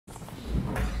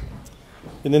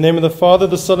In the name of the Father,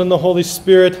 the Son, and the Holy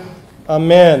Spirit,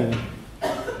 Amen.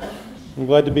 I'm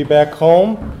glad to be back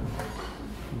home,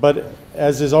 but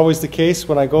as is always the case,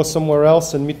 when I go somewhere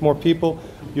else and meet more people,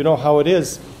 you know how it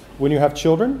is when you have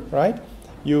children, right?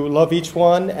 You love each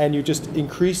one and you just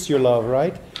increase your love,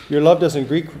 right? Your love doesn't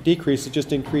decrease, it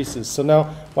just increases. So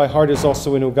now my heart is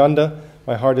also in Uganda,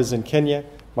 my heart is in Kenya,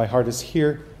 my heart is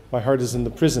here, my heart is in the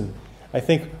prison. I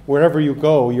think wherever you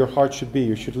go, your heart should be.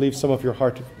 You should leave some of your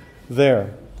heart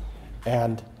there.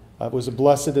 And it was a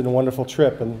blessed and a wonderful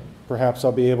trip, and perhaps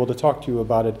I'll be able to talk to you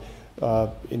about it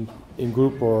in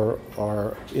group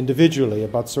or individually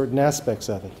about certain aspects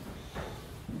of it. I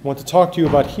want to talk to you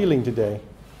about healing today.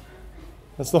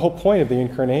 That's the whole point of the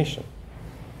Incarnation.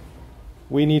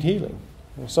 We need healing.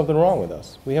 There's something wrong with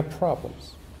us. We have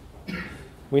problems.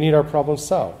 We need our problems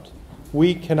solved.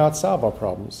 We cannot solve our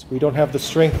problems. We don't have the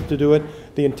strength to do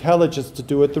it, the intelligence to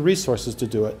do it, the resources to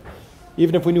do it.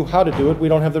 Even if we knew how to do it, we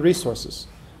don't have the resources.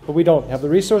 But we don't have the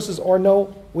resources or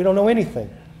we don't know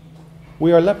anything.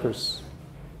 We are lepers.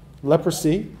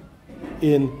 Leprosy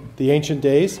in the ancient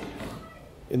days,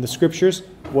 in the scriptures,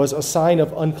 was a sign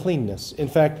of uncleanness. In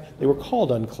fact, they were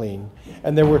called unclean.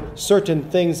 And there were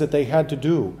certain things that they had to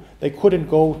do. They couldn't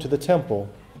go to the temple.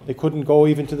 They couldn't go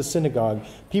even to the synagogue.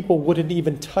 People wouldn't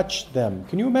even touch them.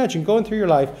 Can you imagine going through your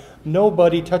life,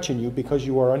 nobody touching you because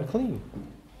you are unclean?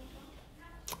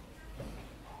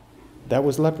 That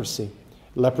was leprosy.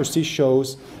 Leprosy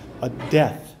shows a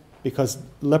death because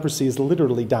leprosy is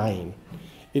literally dying.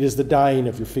 It is the dying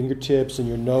of your fingertips and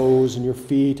your nose and your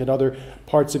feet and other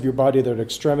parts of your body that are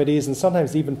extremities, and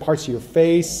sometimes even parts of your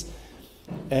face,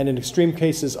 and in extreme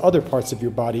cases, other parts of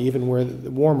your body, even where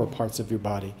the warmer parts of your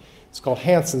body. It's called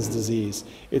Hansen's disease.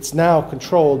 It's now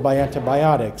controlled by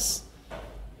antibiotics.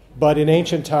 But in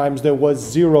ancient times, there was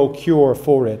zero cure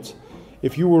for it.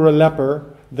 If you were a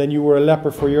leper, then you were a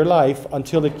leper for your life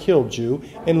until it killed you,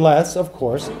 unless, of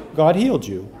course, God healed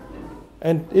you.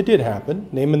 And it did happen.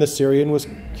 Naaman the Syrian was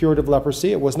cured of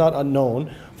leprosy. It was not unknown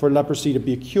for leprosy to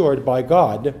be cured by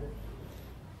God.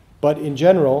 But in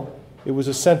general, it was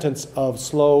a sentence of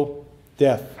slow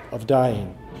death, of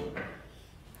dying.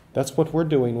 That's what we're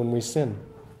doing when we sin.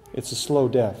 It's a slow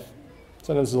death.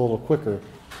 Sometimes a little quicker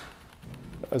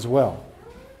as well.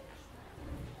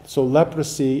 So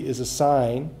leprosy is a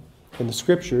sign in the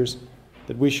scriptures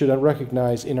that we should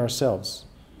recognize in ourselves.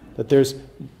 That there's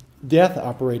death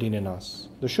operating in us.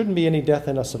 There shouldn't be any death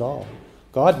in us at all.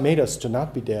 God made us to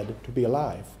not be dead, to be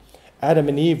alive. Adam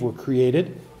and Eve were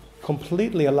created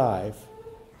completely alive.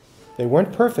 They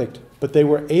weren't perfect, but they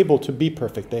were able to be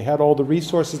perfect. They had all the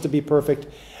resources to be perfect,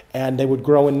 and they would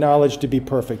grow in knowledge to be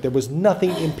perfect. There was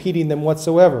nothing impeding them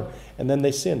whatsoever. And then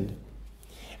they sinned.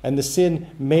 And the sin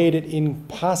made it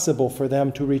impossible for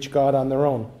them to reach God on their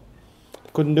own.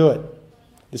 They couldn't do it.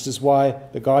 This is why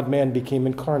the God-man became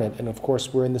incarnate. And of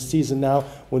course, we're in the season now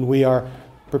when we are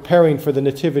preparing for the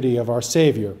nativity of our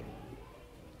Savior.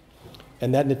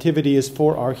 And that nativity is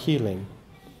for our healing,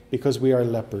 because we are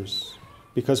lepers,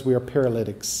 because we are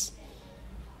paralytics,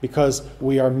 because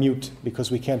we are mute,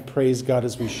 because we can't praise God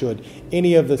as we should.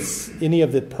 Any of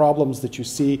the problems that you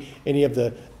see, any of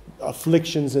the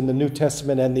afflictions in the New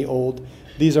Testament and the Old,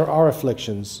 these are our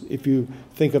afflictions if you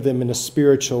think of them in a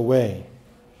spiritual way.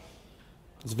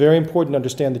 It's very important to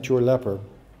understand that you're a leper.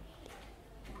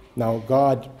 Now,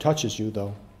 God touches you,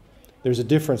 though. There's a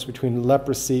difference between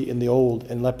leprosy in the Old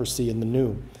and leprosy in the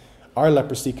New. Our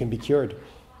leprosy can be cured.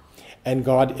 And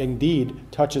God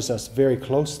indeed touches us very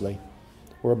closely.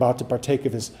 We're about to partake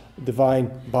of His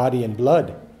divine body and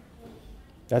blood.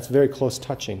 That's very close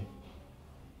touching.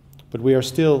 But we are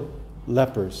still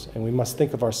lepers, and we must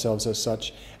think of ourselves as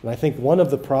such. And I think one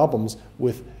of the problems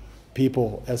with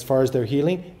people, as far as their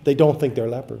healing, they don't think they're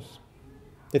lepers.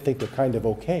 They think they're kind of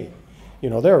okay. You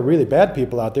know, there are really bad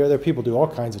people out there. There are people who do all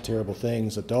kinds of terrible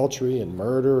things, adultery and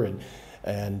murder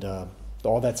and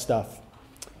all that stuff.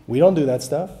 We don't do that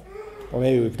stuff. Or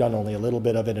maybe we've done only a little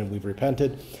bit of it and we've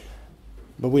repented.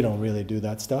 But we don't really do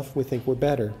that stuff. We think we're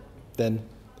better than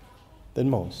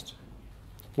most.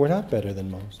 We're not better than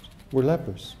most. We're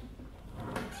lepers.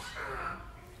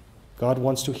 God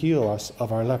wants to heal us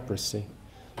of our leprosy.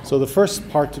 So the first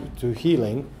part to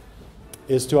healing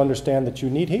is to understand that you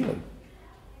need healing.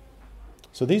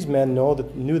 So these men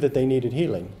knew that they needed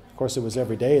healing. Of course, it was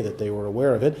every day that they were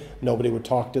aware of it. Nobody would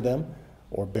talk to them,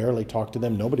 or barely talk to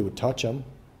them. Nobody would touch them.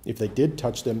 If they did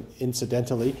touch them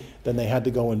incidentally, then they had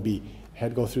to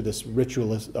go through this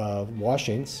ritual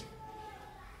washings.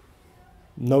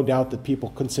 No doubt that people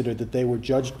considered that they were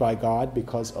judged by God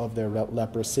because of their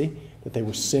leprosy, that they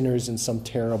were sinners in some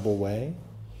terrible way.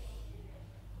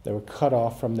 They were cut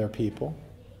off from their people.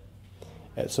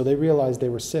 So they realized they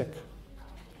were sick.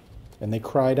 And they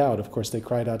cried out. Of course, they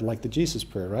cried out like the Jesus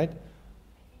prayer, right?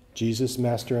 Jesus,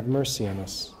 Master, have mercy on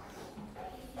us.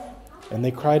 And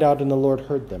they cried out, and the Lord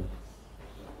heard them.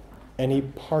 And he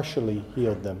partially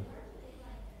healed them.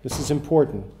 This is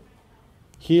important.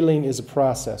 Healing is a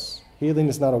process. Healing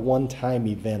is not a one-time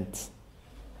event.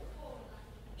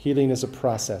 Healing is a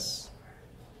process.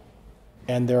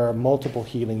 And there are multiple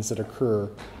healings that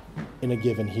occur in a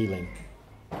given healing.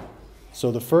 So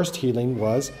the first healing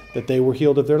was that they were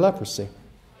healed of their leprosy.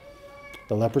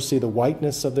 The leprosy, the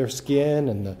whiteness of their skin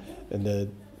and the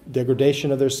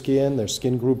degradation of their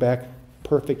skin grew back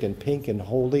perfect and pink and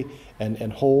holy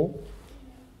and whole.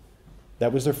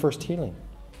 That was their first healing.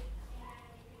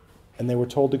 And they were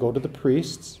told to go to the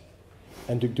priests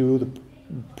and to do the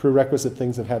prerequisite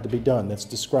things that had to be done. That's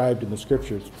described in the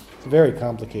scriptures. It's very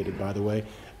complicated, by the way.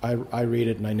 I read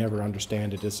it and I never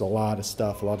understand it. It's a lot of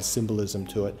stuff, a lot of symbolism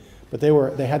to it. But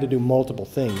they had to do multiple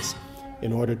things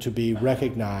in order to be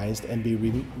recognized and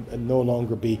no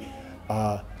longer be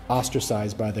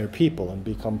ostracized by their people and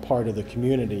become part of the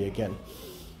community again.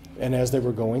 And as they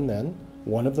were going then,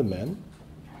 one of the men,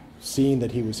 seeing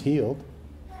that he was healed,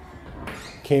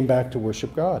 came back to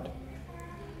worship God.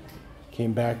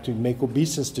 Came back to make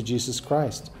obeisance to Jesus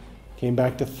Christ. Came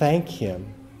back to thank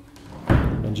him.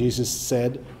 And Jesus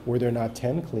said, were there not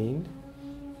 10 cleaned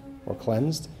or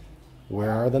cleansed?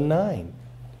 Where are the 9?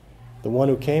 The one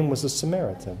who came was a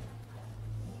Samaritan.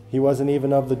 He wasn't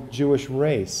even of the Jewish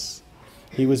race.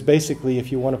 He was basically,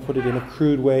 if you want to put it in a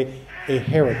crude way, a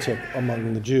heretic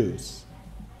among the Jews,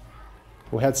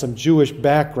 who had some Jewish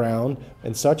background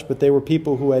and such, but they were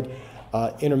people who had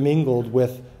intermingled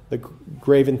with the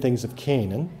graven things of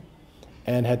Canaan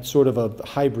and had sort of a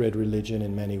hybrid religion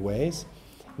in many ways,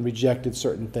 and rejected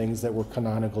certain things that were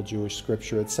canonical Jewish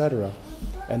scripture, etc.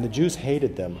 And the Jews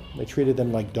hated them. They treated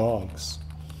them like dogs.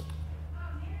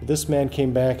 This man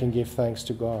came back and gave thanks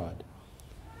to God,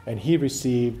 and he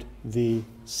received the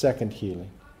second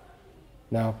healing.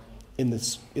 Now, in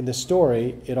the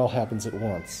story, it all happens at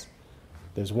once.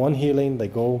 There's one healing, they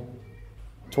go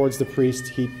towards the priest,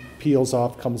 he peels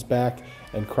off, comes back,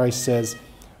 and Christ says,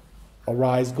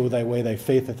 arise, go thy way, thy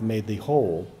faith hath made thee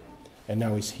whole. And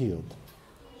now he's healed.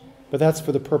 But that's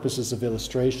for the purposes of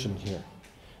illustration here.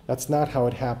 That's not how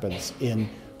it happens in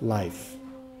life.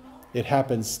 It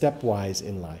happens stepwise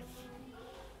in life.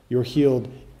 You're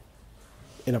healed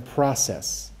in a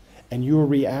process, and your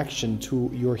reaction to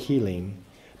your healing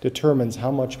determines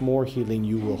how much more healing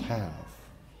you will have.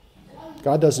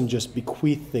 God doesn't just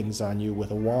bequeath things on you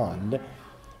with a wand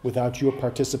without your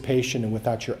participation and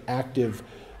without your active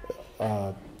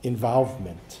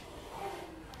involvement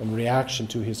and reaction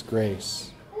to his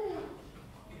grace.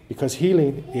 Because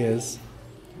healing is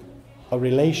a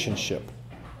relationship.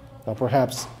 Now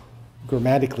perhaps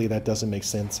grammatically that doesn't make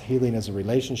sense. Healing is a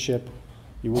relationship.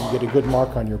 You wouldn't get a good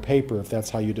mark on your paper if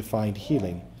that's how you defined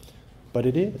healing. But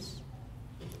it is.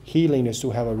 Healing is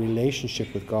to have a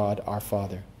relationship with God, our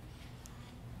Father.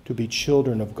 To be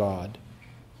children of God.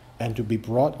 And to be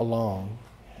brought along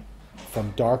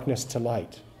from darkness to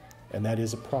light. And that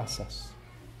is a process.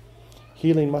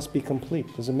 Healing must be complete.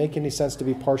 Does it make any sense to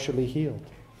be partially healed?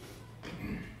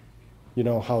 You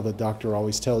know how the doctor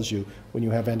always tells you when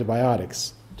you have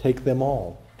antibiotics, take them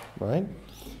all, right?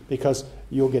 Because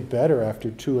you'll get better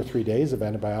after 2 or 3 days of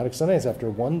antibiotics, sometimes after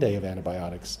 1 day of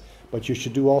antibiotics, but you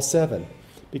should do all 7.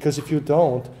 Because if you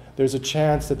don't, there's a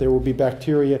chance that there will be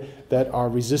bacteria that are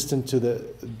resistant to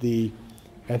the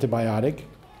antibiotic,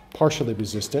 partially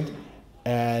resistant,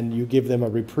 and you give them a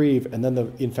reprieve, and then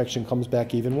the infection comes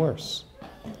back even worse.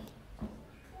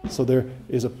 So there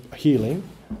is a healing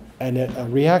and a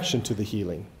reaction to the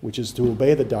healing, which is to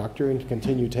obey the doctor and to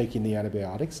continue taking the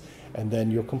antibiotics, and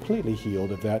then you're completely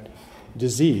healed of that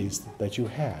disease that you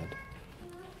had.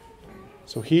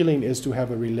 So healing is to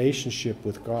have a relationship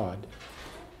with God.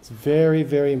 It's very,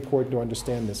 very important to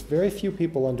understand this. Very few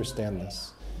people understand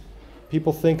this.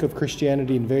 People think of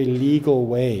Christianity in very legal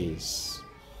ways,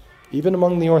 even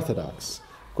among the Orthodox.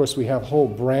 Of course, we have whole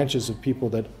branches of people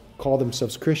that call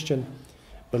themselves Christian,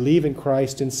 believe in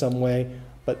Christ in some way,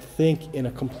 but think in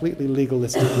a completely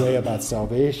legalistic way about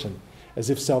salvation,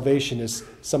 as if salvation is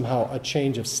somehow a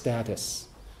change of status.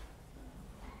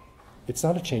 It's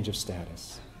not a change of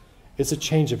status. It's a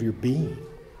change of your being.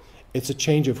 It's a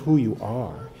change of who you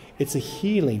are. It's a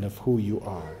healing of who you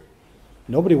are.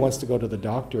 Nobody wants to go to the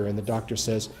doctor and the doctor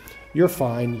says, you're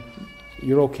fine,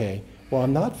 you're okay. Well,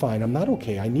 I'm not fine, I'm not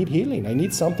okay. I need healing, I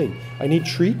need something, I need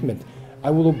treatment. I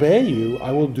will obey you,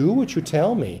 I will do what you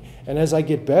tell me. And as I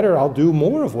get better, I'll do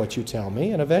more of what you tell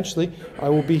me, and eventually I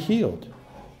will be healed.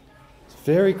 It's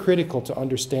very critical to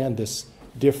understand this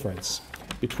difference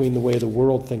between the way the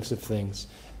world thinks of things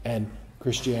and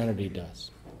Christianity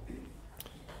does.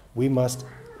 We must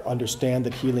understand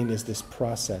that healing is this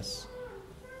process.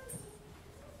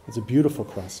 It's a beautiful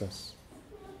process.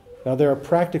 Now, there are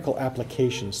practical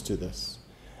applications to this.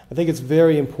 I think it's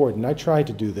very important. I try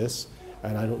to do this,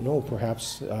 and I don't know,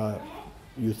 perhaps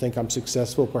you think I'm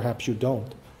successful, perhaps you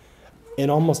don't. In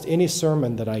almost any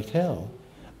sermon that I tell,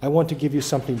 I want to give you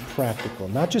something practical,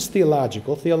 not just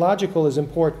theological. Theological is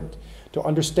important. To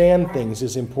understand things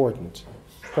is important.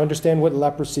 To understand what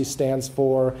leprosy stands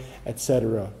for,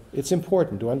 etc. It's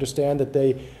important to understand that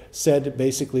they said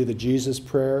basically the Jesus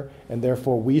prayer, and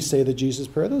therefore we say the Jesus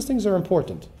prayer. Those things are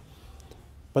important.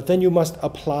 But then you must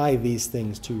apply these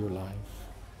things to your life.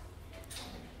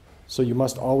 So you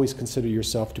must always consider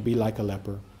yourself to be like a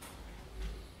leper,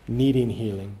 needing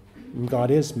healing. God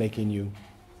is making you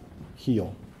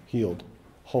healed,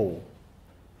 whole.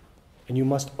 And you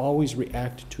must always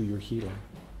react to your healing.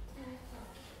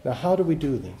 Now, how do we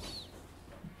do this?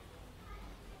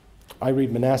 I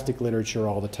read monastic literature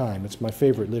all the time. It's my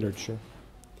favorite literature.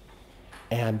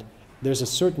 And there's a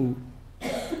certain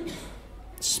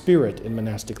spirit in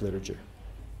monastic literature.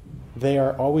 They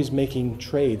are always making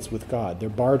trades with God. They're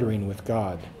bartering with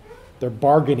God. They're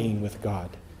bargaining with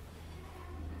God.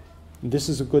 And this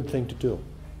is a good thing to do.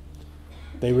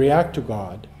 They react to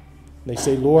God. They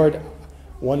say, Lord,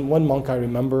 one monk I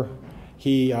remember,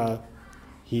 he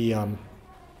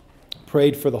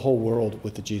prayed for the whole world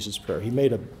with the Jesus prayer. He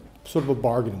made a sort of a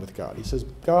bargain with God. He says,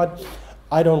 God,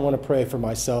 I don't want to pray for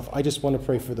myself. I just want to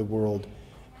pray for the world.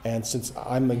 And since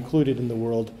I'm included in the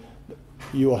world,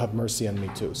 you will have mercy on me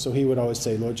too. So he would always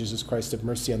say, Lord Jesus Christ, have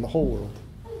mercy on the whole world.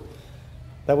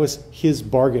 That was his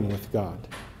bargain with God.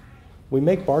 We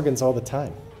make bargains all the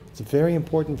time. It's very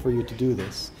important for you to do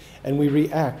this. And we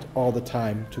react all the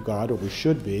time to God, or we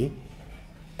should be,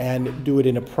 and do it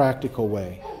in a practical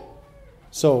way.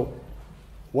 So,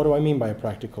 what do I mean by a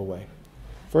practical way?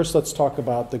 First, let's talk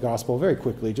about the gospel very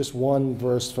quickly. Just one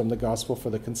verse from the gospel for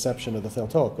the conception of the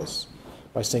Theotokos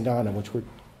by St. Anna, which we're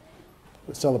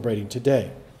celebrating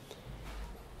today.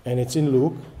 And it's in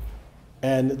Luke.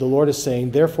 And the Lord is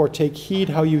saying, therefore take heed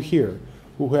how you hear.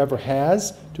 Whoever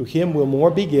has, to him will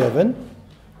more be given.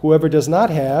 Whoever does not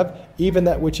have, even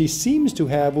that which he seems to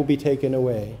have will be taken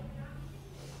away.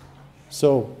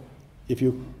 So, if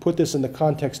you put this in the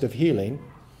context of healing,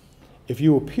 if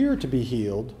you appear to be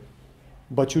healed,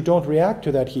 but you don't react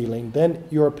to that healing, then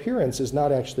your appearance is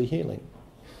not actually healing.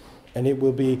 And it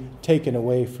will be taken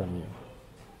away from you.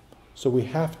 So we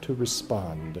have to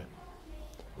respond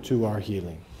to our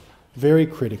healing. Very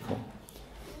critical.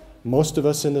 Most of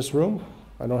us in this room,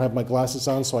 I don't have my glasses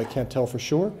on so I can't tell for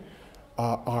sure,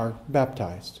 are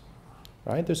baptized.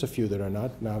 Right? There's a few that are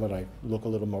not. Now that I look a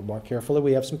little more carefully,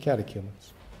 we have some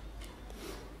catechumens.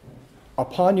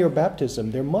 Upon your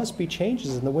baptism, there must be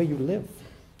changes in the way you live.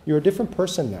 You're a different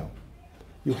person now.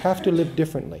 You have to live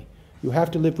differently. You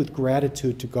have to live with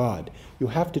gratitude to God. You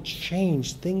have to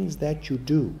change things that you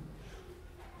do.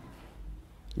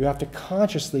 You have to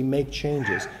consciously make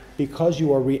changes because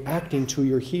you are reacting to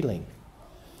your healing.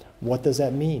 What does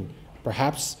that mean?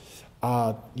 Perhaps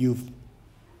you've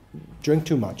drink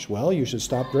too much. Well, you should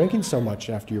stop drinking so much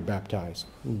after you're baptized.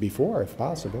 Before, if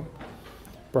possible.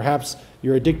 Perhaps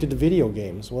you're addicted to video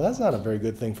games. Well, that's not a very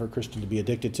good thing for a Christian to be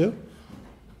addicted to.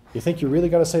 You think you're really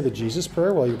going to say the Jesus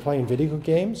prayer while you're playing video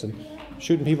games and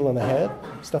shooting people in the head?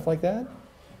 Stuff like that?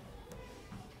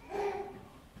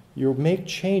 You make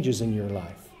changes in your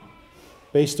life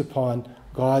based upon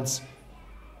God's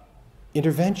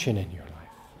intervention in your life.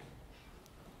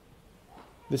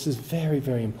 This is very,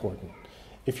 very important.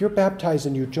 If you're baptized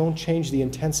and you don't change the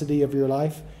intensity of your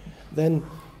life, then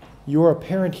your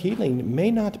apparent healing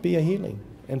may not be a healing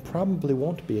and probably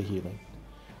won't be a healing.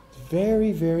 It's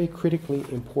very, very critically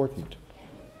important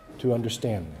to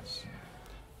understand this.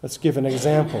 Let's give an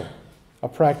example, a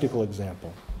practical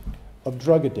example of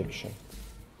drug addiction.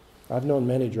 I've known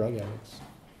many drug addicts.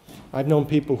 I've known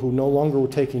people who no longer were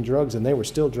taking drugs and they were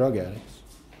still drug addicts.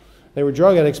 They were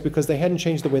drug addicts because they hadn't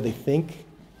changed the way they think.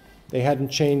 They hadn't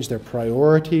changed their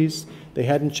priorities. They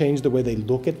hadn't changed the way they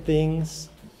look at things.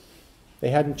 They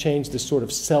hadn't changed the sort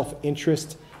of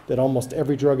self-interest that almost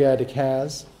every drug addict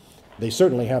has. They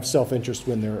certainly have self-interest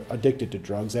when they're addicted to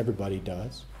drugs. Everybody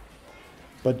does.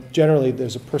 But generally,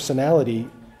 there's a personality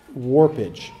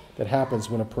warpage that happens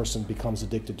when a person becomes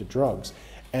addicted to drugs.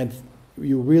 And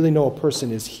you really know a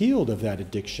person is healed of that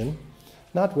addiction,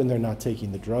 not when they're not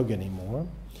taking the drug anymore,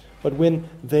 but when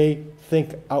they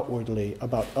think outwardly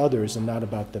about others and not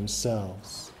about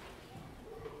themselves.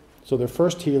 So their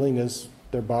first healing is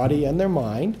their body and their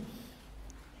mind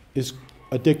is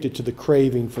addicted to the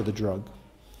craving for the drug.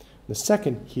 The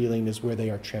second healing is where they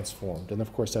are transformed. And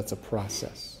of course, that's a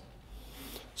process.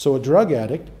 So a drug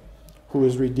addict who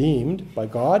is redeemed by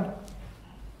God,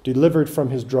 delivered from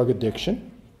his drug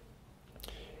addiction,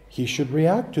 he should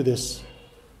react to this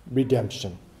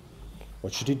redemption.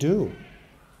 What should he do?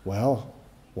 Well,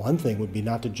 one thing would be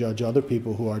not to judge other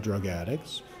people who are drug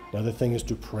addicts. Another thing is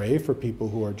to pray for people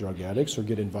who are drug addicts or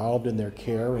get involved in their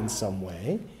care in some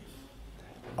way.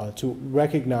 To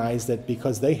recognize that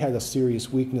because they had a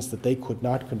serious weakness that they could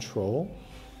not control,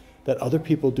 that other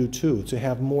people do too. To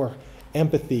have more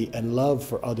empathy and love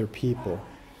for other people.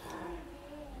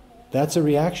 That's a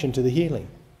reaction to the healing.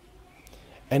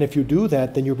 And if you do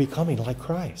that, then you're becoming like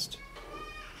Christ.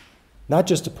 Not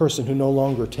just a person who no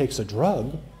longer takes a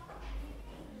drug.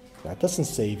 That doesn't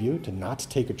save you, to not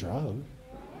take a drug.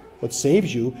 What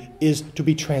saves you is to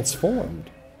be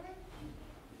transformed.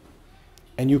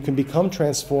 And you can become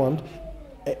transformed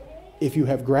if you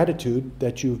have gratitude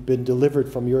that you've been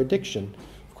delivered from your addiction.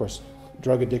 Of course,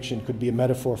 drug addiction could be a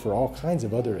metaphor for all kinds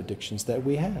of other addictions that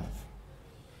we have.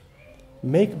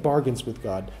 Make bargains with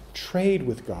God. Trade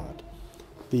with God.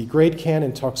 The great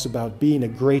canon talks about being a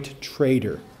great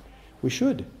trader. We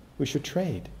should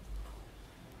trade.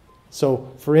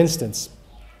 So, for instance,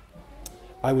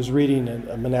 I was reading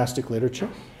a monastic literature,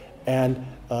 and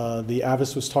the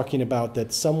abbess was talking about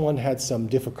that someone had some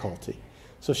difficulty.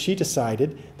 So she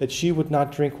decided that she would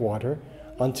not drink water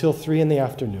until 3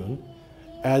 p.m,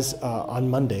 as on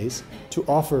Mondays, to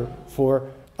offer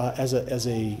for as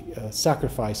a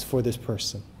sacrifice for this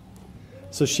person.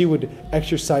 So she would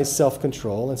exercise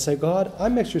self-control and say, God,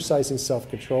 I'm exercising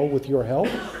self-control with your help.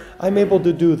 I'm able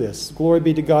to do this. Glory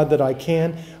be to God that I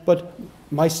can, but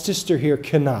my sister here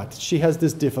cannot. She has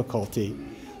this difficulty.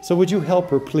 So would you help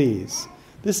her, please?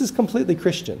 This is completely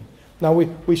Christian. Now, we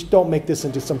don't make this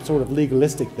into some sort of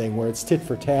legalistic thing where it's tit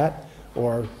for tat,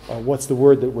 or what's the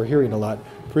word that we're hearing a lot?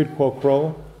 Quid pro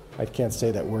quo? I can't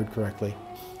say that word correctly.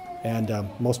 And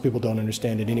most people don't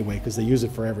understand it anyway because they use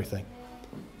it for everything.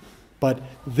 But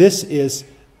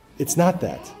it's not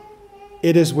that.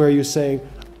 It is where you say,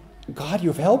 God,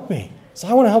 you've helped me, so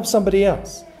I want to help somebody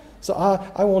else. So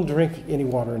I won't drink any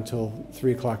water until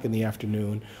 3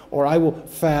 p.m, or I will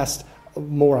fast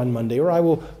more on Monday, or I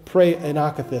will pray an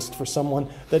akathist for someone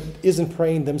that isn't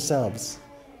praying themselves.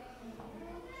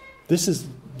 This is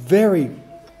very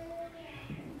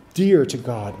dear to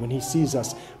God when he sees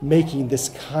us making this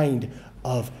kind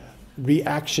of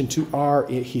reaction to our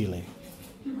healing.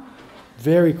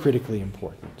 Very critically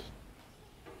important.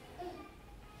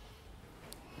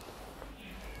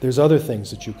 There's other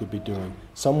things that you could be doing.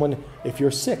 If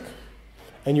you're sick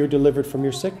and you're delivered from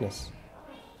your sickness,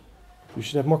 you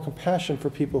should have more compassion for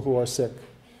people who are sick.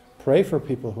 Pray for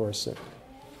people who are sick.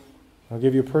 I'll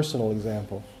give you a personal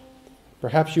example.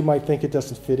 Perhaps you might think it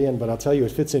doesn't fit in, but I'll tell you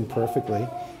it fits in perfectly.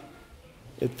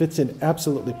 It fits in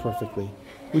absolutely perfectly.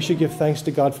 We should give thanks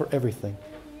to God for everything.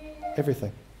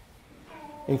 Everything.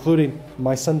 Including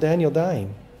my son Daniel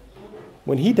dying.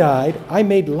 When he died, I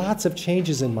made lots of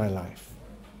changes in my life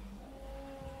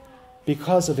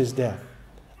because of his death.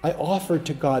 I offered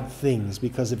to God things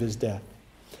because of his death.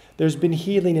 There's been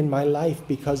healing in my life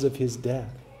because of his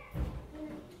death.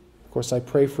 Of course, I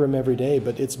pray for him every day,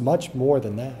 but it's much more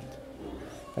than that.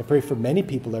 I pray for many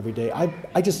people every day.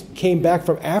 I just came back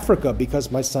from Africa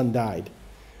because my son died.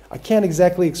 I can't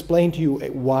exactly explain to you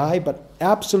why, but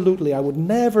absolutely I would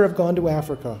never have gone to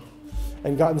Africa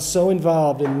and gotten so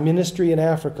involved in ministry in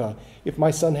Africa if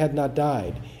my son had not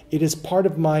died. It is part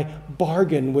of my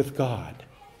bargain with God.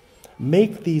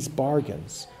 Make these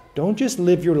bargains. Don't just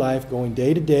live your life going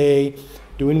day to day,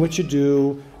 doing what you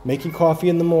do, making coffee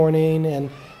in the morning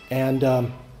and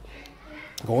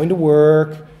going to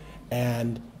work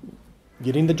and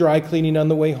getting the dry cleaning on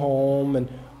the way home and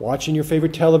watching your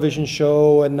favorite television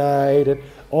show at night and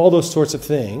all those sorts of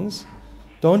things.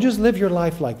 Don't just live your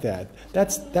life like that.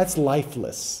 That's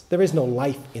lifeless. There is no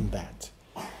life in that.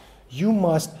 You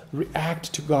must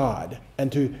react to God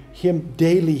and to him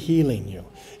daily healing you.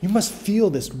 You must feel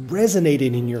this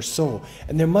resonating in your soul.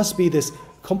 And there must be this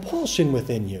compulsion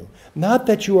within you. Not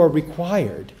that you are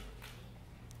required.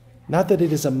 Not that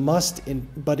it is a must,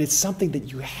 but it's something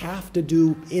that you have to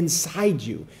do inside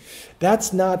you.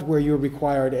 That's not where you're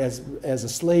required as a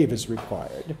slave is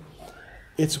required.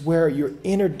 It's where your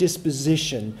inner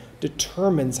disposition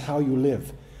determines how you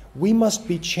live. We must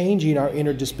be changing our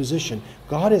inner disposition.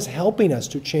 God is helping us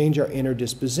to change our inner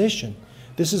disposition.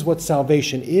 This is what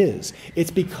salvation is.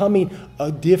 It's becoming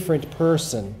a different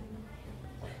person.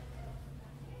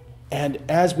 And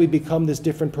as we become this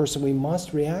different person, we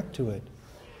must react to it.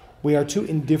 We are too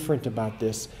indifferent about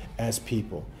this as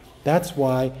people. That's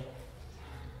why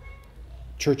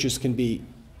churches can be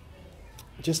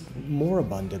just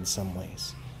moribund in some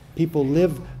ways. People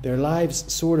live their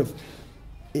lives sort of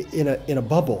in a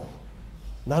bubble,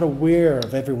 not aware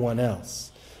of everyone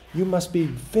else. You must be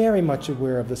very much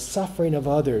aware of the suffering of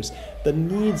others, the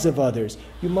needs of others.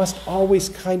 You must always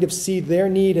kind of see their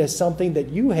need as something that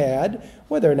you had,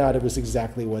 whether or not it was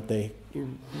exactly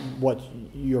what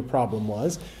your problem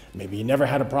was. Maybe you never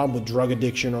had a problem with drug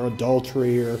addiction or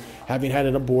adultery or having had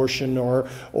an abortion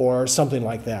or something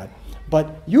like that.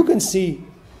 But you can see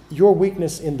your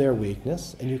weakness in their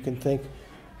weakness, and you can think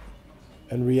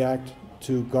and react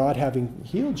to God having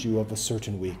healed you of a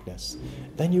certain weakness.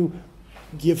 Then you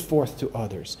give forth to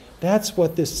others. That's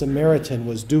what this Samaritan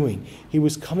was doing. He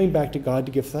was coming back to God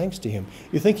to give thanks to him.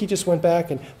 You think he just went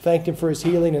back and thanked him for his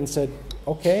healing and said,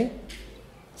 okay,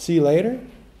 see you later,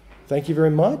 thank you very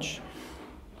much,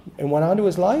 and went on to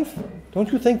his life?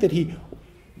 Don't you think that he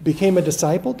became a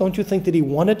disciple? Don't you think that he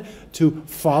wanted to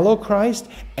follow Christ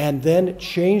and then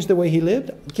change the way he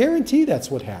lived? Guarantee that's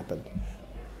what happened.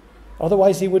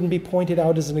 Otherwise, he wouldn't be pointed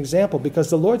out as an example, because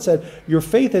the Lord said, your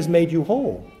faith has made you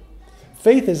whole.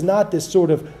 Faith is not this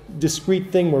sort of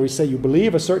discrete thing where we say you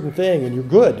believe a certain thing and you're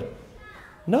good.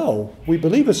 No, we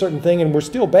believe a certain thing and we're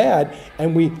still bad,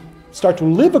 and we start to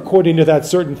live according to that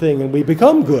certain thing and we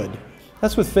become good.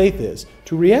 That's what faith is,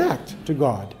 to react to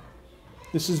God.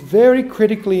 This is very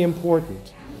critically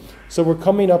important. So we're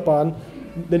coming up on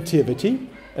Nativity,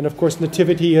 and of course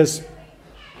Nativity is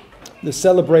the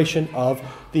celebration of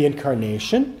the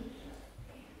Incarnation.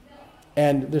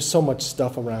 And there's so much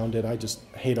stuff around it. I just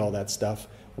hate all that stuff.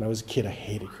 When I was a kid, I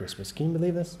hated Christmas. Can you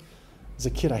believe this? As a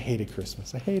kid, I hated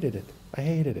Christmas. I hated it. I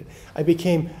hated it. I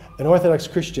became an Orthodox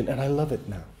Christian, and I love it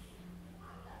now.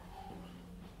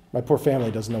 My poor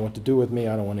family doesn't know what to do with me.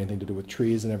 I don't want anything to do with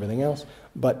trees and everything else.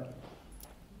 But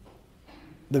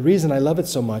the reason I love it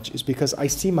so much is because I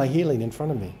see my healing in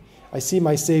front of me. I see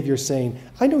my Savior saying,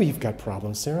 I know you've got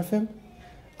problems, Seraphim.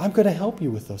 I'm going to help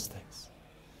you with those things.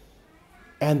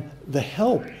 And the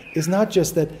help is not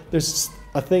just that there's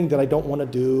a thing that I don't want to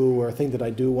do or a thing that I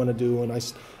do want to do,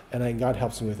 and God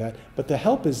helps me with that. But the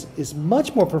help is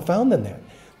much more profound than that.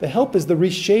 The help is the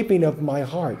reshaping of my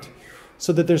heart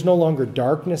so that there's no longer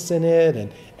darkness in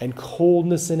it and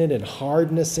coldness in it and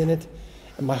hardness in it.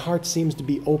 And my heart seems to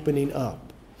be opening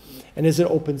up. And as it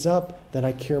opens up, then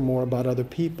I care more about other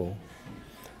people.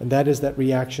 And that is that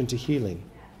reaction to healing.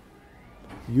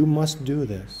 You must do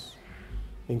this.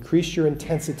 Increase your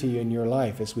intensity in your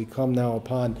life as we come now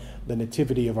upon the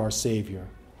nativity of our Savior.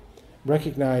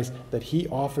 Recognize that he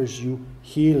offers you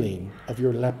healing of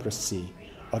your leprosy,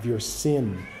 of your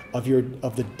sin, of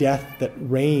the death that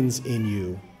reigns in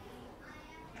you.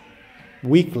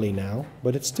 Weakly now,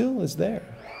 but it still is there.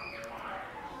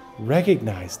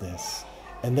 Recognize this,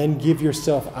 and then give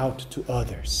yourself out to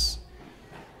others.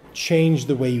 Change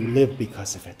the way you live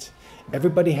because of it.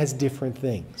 Everybody has different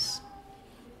things.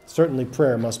 Certainly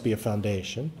prayer must be a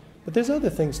foundation, but there's other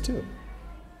things too.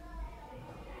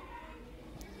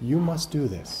 You must do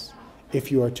this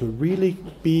if you are to really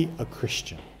be a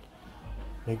Christian.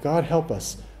 May God help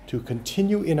us to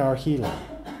continue in our healing,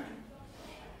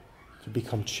 to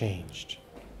become changed.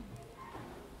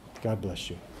 God bless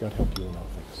you. God help you in all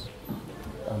things.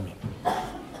 Amen.